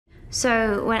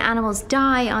So when animals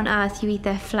die on Earth, you eat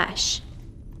their flesh?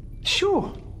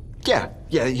 Sure. Yeah,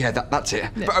 that's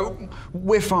it. Yeah. But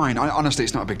we're fine. Honestly,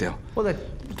 it's not a big deal. Well,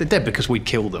 they're dead because we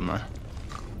killed them, right?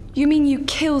 You mean you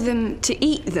kill them to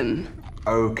eat them?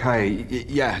 Okay,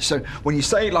 yeah, so when you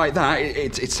say it like that,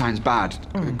 it sounds bad,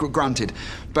 granted.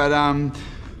 But,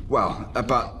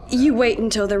 but... You wait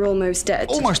until they're almost dead.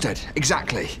 Almost dead,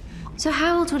 exactly. So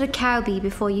how old would a cow be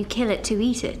before you kill it to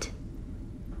eat it?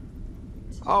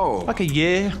 Oh. Like a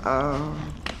year.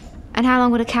 And how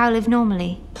long would a cow live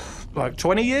normally? Like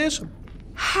 20 years?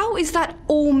 How is that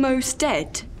almost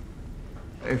dead?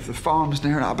 If the farm's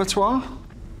near an abattoir?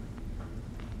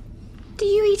 Do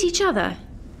you eat each other?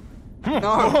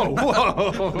 No.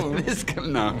 Whoa.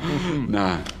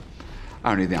 No.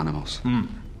 Only the animals.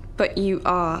 But you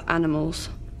are animals.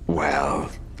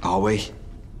 Well, are we?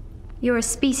 You're a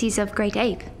species of great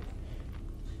ape.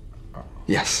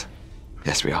 Yes.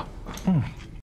 Yes, we are.